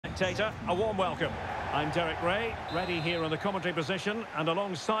spectator, a warm welcome. I'm Derek Ray, ready here in the commentary position, and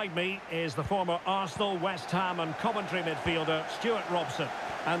alongside me is the former Arsenal, West Ham and Coventry midfielder, Stuart Robson.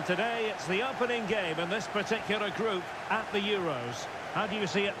 And today it's the opening game in this particular group at the Euros. How do you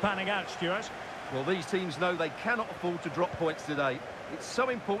see it panning out, Stuart? Well, these teams know they cannot afford to drop points today. It's so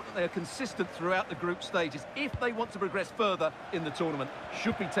important they are consistent throughout the group stages if they want to progress further in the tournament.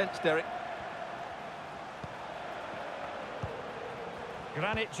 Should be tense, Derek.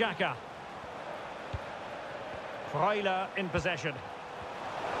 Granit Xhaka. Freuler in possession.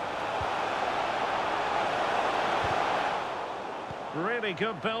 Really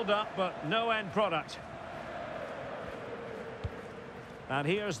good build-up, but no end product. And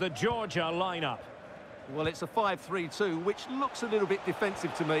here's the Georgia lineup. Well, it's a 5-3-2, which looks a little bit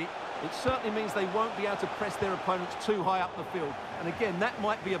defensive to me. It certainly means they won't be able to press their opponents too high up the field. And again, that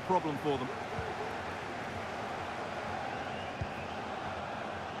might be a problem for them.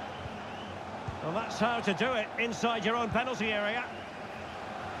 Well, that's how to do it inside your own penalty area.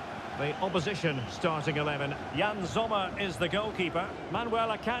 The opposition starting 11. Jan Sommer is the goalkeeper. Manuel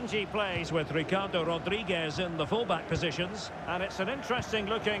Akanji plays with Ricardo Rodriguez in the fullback positions. And it's an interesting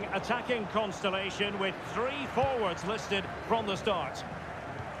looking attacking constellation with 3 forwards listed from the start.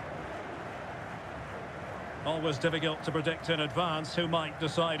 Always difficult to predict in advance who might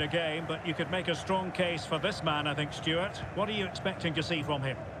decide a game, but you could make a strong case for this man, I think, Stuart. What are you expecting to see from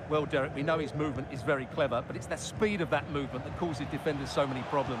him? Well, Derek, we know his movement is very clever, but it's the speed of that movement that causes defenders so many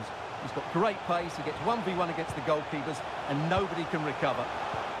problems. He's got great pace, he gets 1v1 against the goalkeepers, and nobody can recover.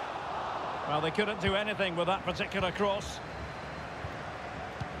 Well, they couldn't do anything with that particular cross.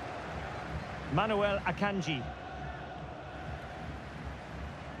 Manuel Akanji.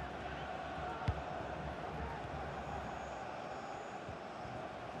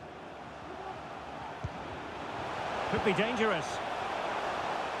 Could be dangerous.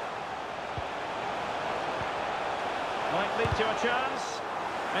 Might lead to a chance.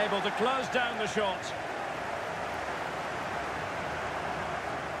 Able to close down the shot.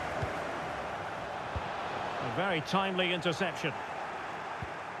 A very timely interception.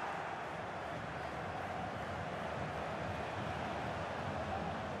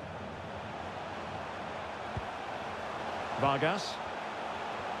 Vargas.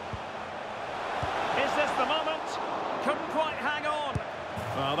 Is this the moment? Couldn't quite hang on.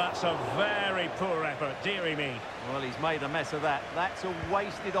 Well, that's a very poor effort, dearie me. Well, he's made a mess of that. That's a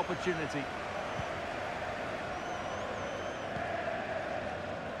wasted opportunity.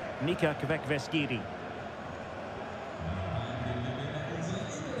 Nika Kvekveskiri.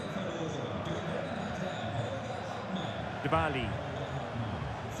 Dybala.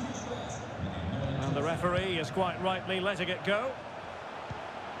 And the referee is quite rightly letting it go.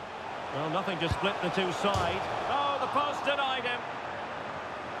 Well, nothing to split the two sides. Oh, the post denied him.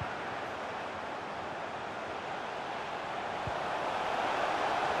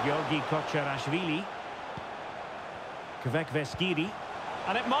 Georgi Kocherashvili. Kvekveskiri.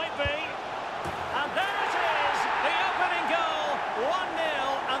 And it might be. And there it is! The opening goal!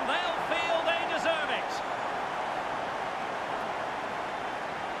 1-0, and they'll feel they deserve it.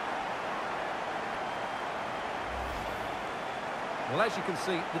 Well, as you can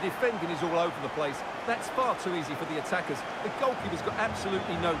see, the defending is all over the place. That's far too easy for the attackers. The goalkeeper's got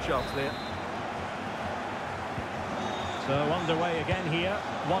absolutely no chance there. So underway again here.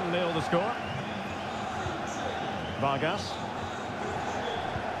 1-0 the score. Vargas.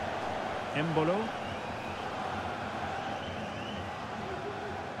 Embolo.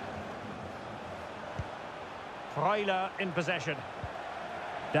 Freuler in possession.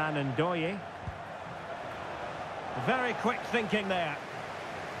 Dan Ndoye. Very quick thinking there.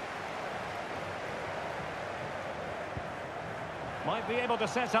 Might be able to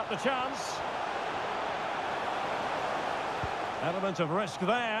set up the chance. Element of risk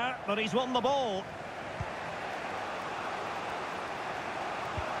there, but he's won the ball.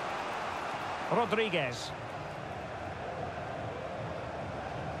 Rodriguez.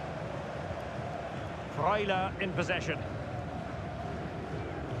 Freuler in possession.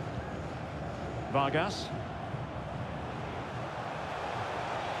 Vargas.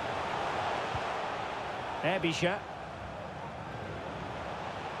 Ebisha.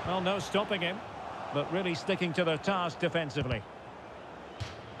 Well, no stopping him, but really sticking to their task defensively.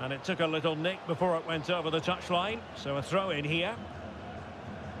 And it took a little nick before it went over the touchline, so a throw in here.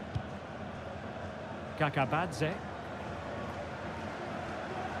 Kakabadze.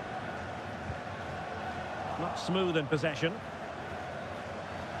 Not smooth in possession.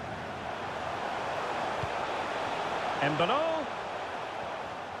 Embolo.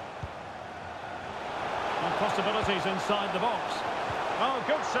 And possibilities inside the box. Oh,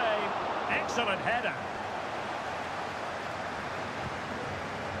 good save. Excellent header.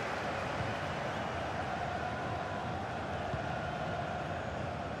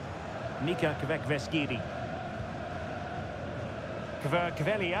 Mika Kvekweskiri.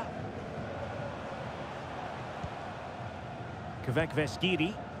 Kverkvelia.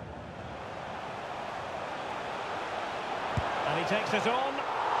 Kvekweskiri. And he takes it on.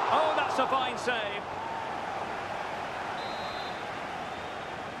 Oh, that's a fine save.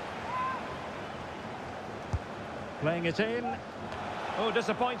 Playing it in. Oh,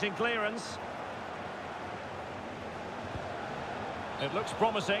 disappointing clearance. It looks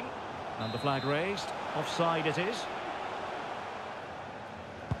promising. And the flag raised. Offside it is.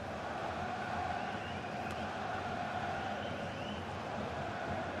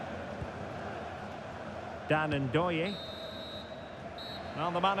 Dan Ndoye.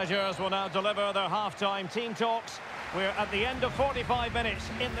 Well, the managers will now deliver their half-time team talks. We're at the end of 45 minutes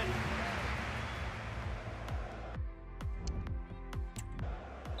in the...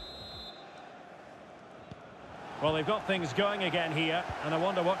 Well, they've got things going again here, and I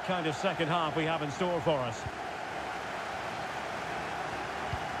wonder what kind of second half we have in store for us.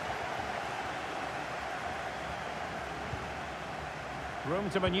 Room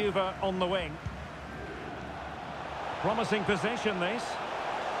to manoeuvre on the wing. Promising possession, this.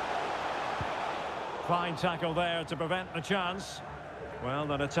 Fine tackle there to prevent the chance.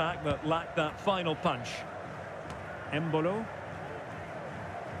 Well, an attack that lacked that final punch. Embolo.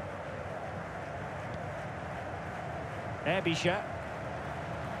 Ebisha.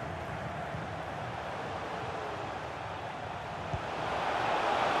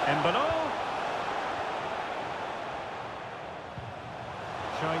 Embolo.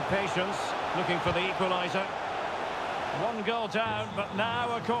 Showing patience, looking for the equaliser. One goal down, but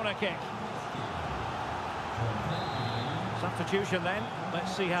now a corner kick. Substitution then.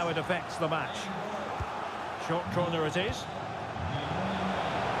 Let's see how it affects the match. Short corner it is.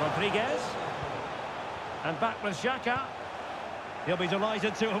 Rodriguez. And back with Xhaka. He'll be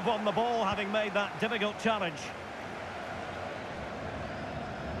delighted to have won the ball, having made that difficult challenge.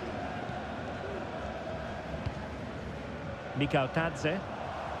 Mikal Tadze.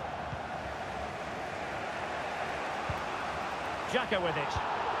 Xhaka with it.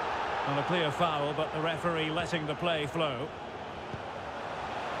 On a clear foul, but the referee letting the play flow.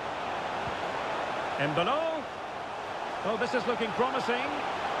 Embolo. Oh, this is looking promising.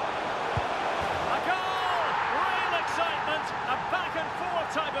 A goal! Real excitement. A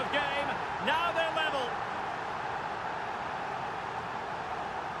back-and-forth type of game. Now they're level.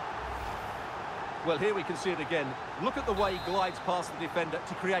 Well, here we can see it again. Look at the way he glides past the defender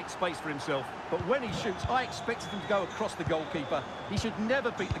to create space for himself. But when he shoots, I expected him to go across the goalkeeper. He should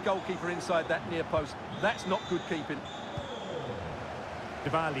never beat the goalkeeper inside that near post. That's not good keeping.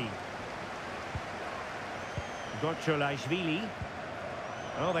 Dvali. Gotcholashvili.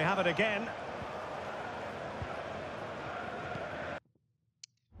 Oh, they have it again.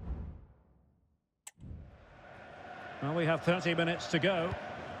 Well, we have 30 minutes to go.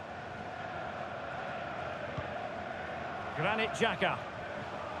 Granit Xhaka.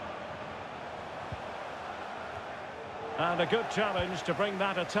 And a good challenge to bring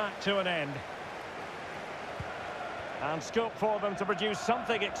that attack to an end. And scope for them to produce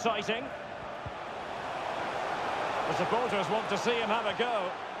something exciting. The supporters want to see him have a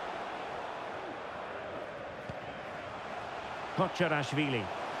go. Gotcholashvili.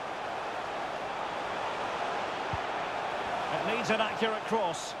 It needs an accurate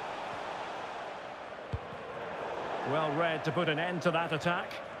cross. Well read to put an end to that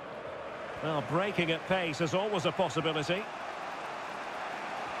attack. Well, breaking at pace is always a possibility.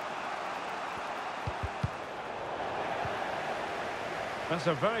 That's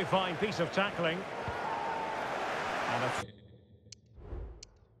a very fine piece of tackling. And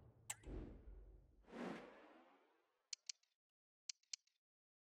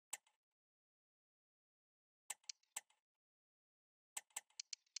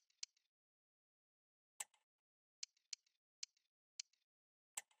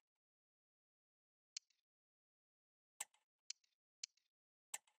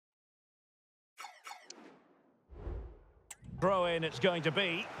throw-in it's going to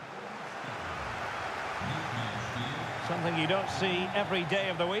be. Something you don't see every day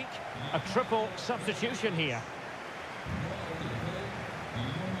of the week. A triple substitution here.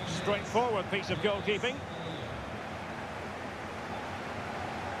 Straightforward piece of goalkeeping.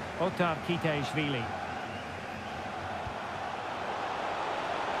 Otar Kitaishvili.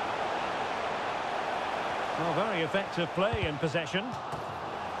 Well, very effective play in possession.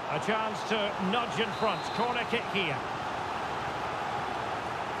 A chance to nudge in front. Corner kick here.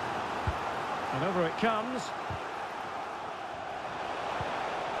 And over it comes.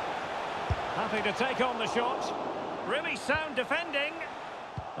 Happy to take on the shot. Really sound defending.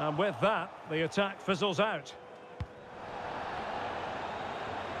 And with that, the attack fizzles out.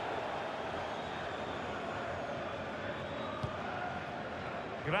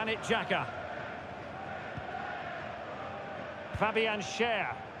 Granit Xhaka. Fabian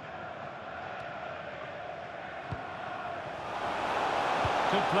Schär.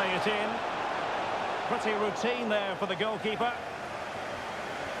 Could play it in. Pretty routine there for the goalkeeper.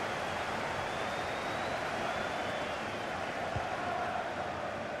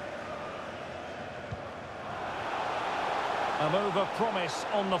 A move of promise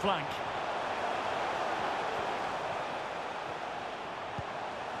on the flank.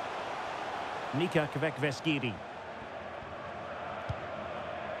 Nika Kvekveskiri.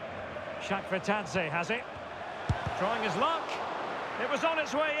 Shakvetadze has it. Trying his luck. It was on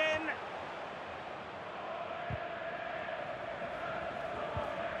its way in.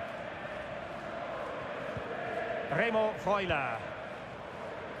 Remo Freuler.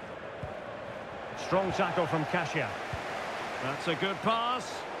 Strong tackle from Kasia. That's a good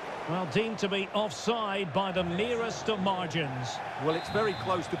pass. Well, deemed to be offside by the merest of margins. Well, it's very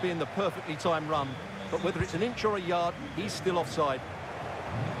close to being the perfectly timed run, but whether it's an inch or a yard, he's still offside.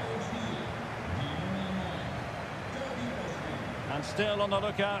 And still on the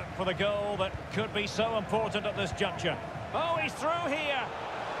lookout for the goal that could be so important at this juncture. Oh, he's through here.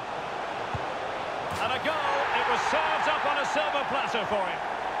 And a goal. It was served up on a silver platter for him.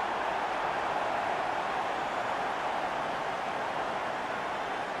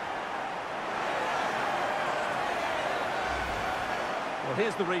 Well,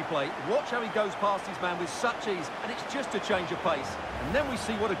 here's the replay. Watch how he goes past his man with such ease, and it's just a change of pace. And then we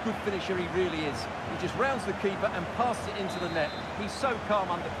see what a good finisher he really is. He just rounds the keeper and passes it into the net. He's so calm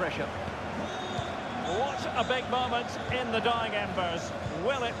under pressure. What a big moment in the dying embers.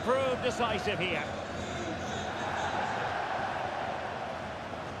 Will it prove decisive here?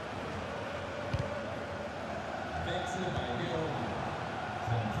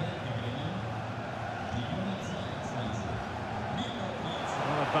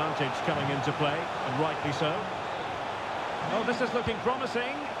 Advantage coming into play, and rightly so. Oh, this is looking promising.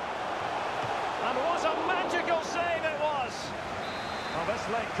 And what a magical save it was! Well, this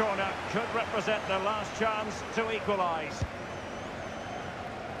late corner could represent their last chance to equalise.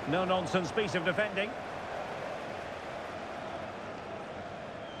 No-nonsense piece of defending.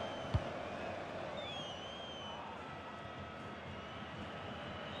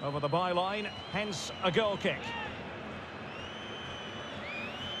 Over the byline, hence a goal kick.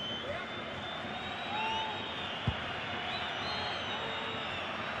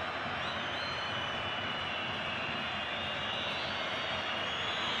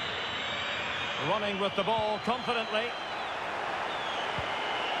 Running with the ball confidently.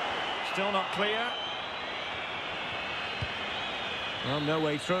 Still not clear. Well, no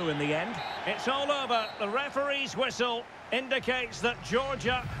way through in the end. It's all over. The referee's whistle indicates that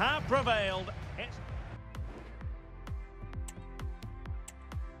Georgia have prevailed. It's